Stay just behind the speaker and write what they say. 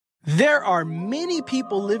There are many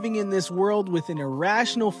people living in this world with an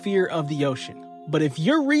irrational fear of the ocean. But if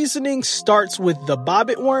your reasoning starts with the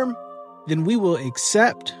Bobbit Worm, then we will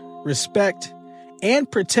accept, respect, and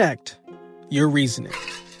protect your reasoning.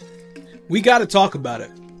 We got to talk about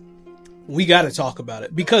it.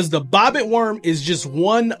 Because the Bobbit Worm is just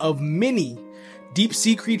one of many deep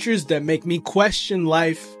sea creatures that make me question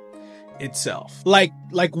life itself. Like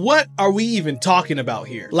what are we even talking about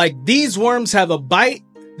here? Like, these worms have a bite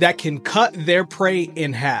that can cut their prey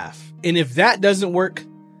in half. And if that doesn't work,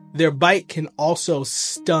 their bite can also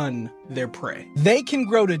stun their prey. They can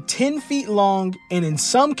grow to 10 feet long, and in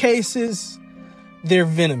some cases, they're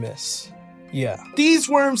venomous. Yeah. These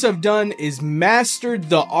worms have done is mastered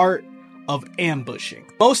the art of ambushing.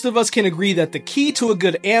 Most of us can agree that the key to a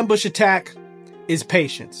good ambush attack is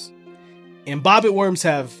patience. And bobbit worms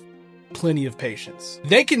have plenty of patience.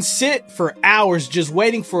 They can sit for hours just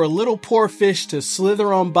waiting for a little poor fish to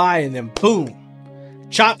slither on by, and then boom,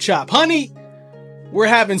 chop chop. Honey, we're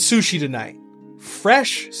having sushi tonight.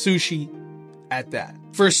 Fresh sushi at that.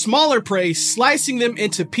 For smaller prey, slicing them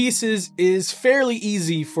into pieces is fairly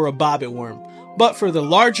easy for a bobbit worm. But for the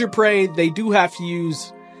larger prey, they do have to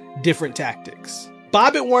use different tactics.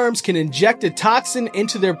 Bobbit worms can inject a toxin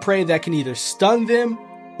into their prey that can either stun them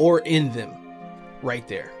or end them. Right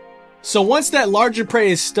there. So once that larger prey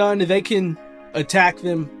is stunned, they can attack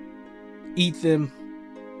them, eat them,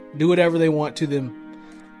 do whatever they want to them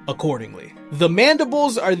accordingly. The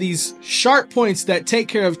mandibles are these sharp points that take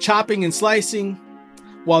care of chopping and slicing,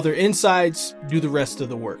 while their insides do the rest of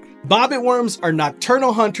the work. Bobbit worms are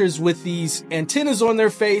nocturnal hunters with these antennas on their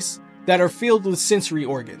face that are filled with sensory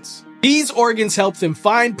organs. These organs help them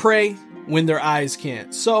find prey when their eyes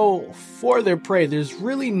can't. So for their prey, there's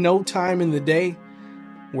really no time in the day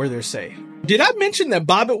where they're safe. Did I mention that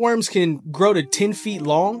bobbit worms can grow to 10 feet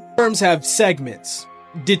long? Worms have segments,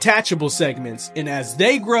 detachable segments, and as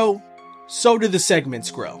they grow, so do the segments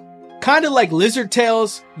grow. Kind of like lizard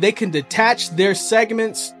tails, they can detach their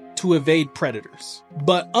segments to evade predators.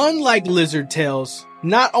 But unlike lizard tails,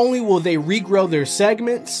 not only will they regrow their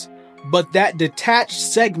segments, but that detached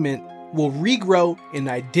segment will regrow an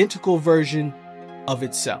identical version of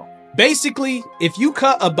itself. Basically, if you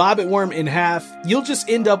cut a bobbit worm in half, you'll just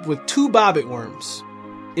end up with 2 bobbit worms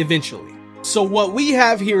eventually. So what we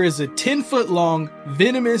have here is a 10-foot long,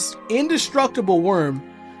 venomous, indestructible worm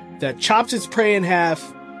that chops its prey in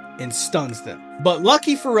half and stuns them. But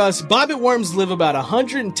lucky for us, bobbit worms live about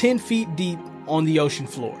 110 feet deep on the ocean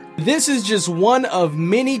floor. This is just one of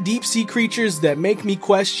many deep sea creatures that make me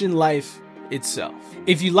question life itself.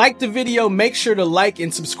 If you liked the video, make sure to like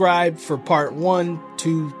and subscribe for part 1,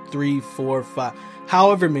 2, 3, 4, 5,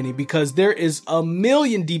 however many, because there is a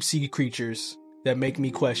million deep sea creatures that make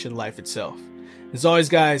me question life itself. As always,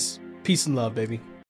 guys, peace and love, baby.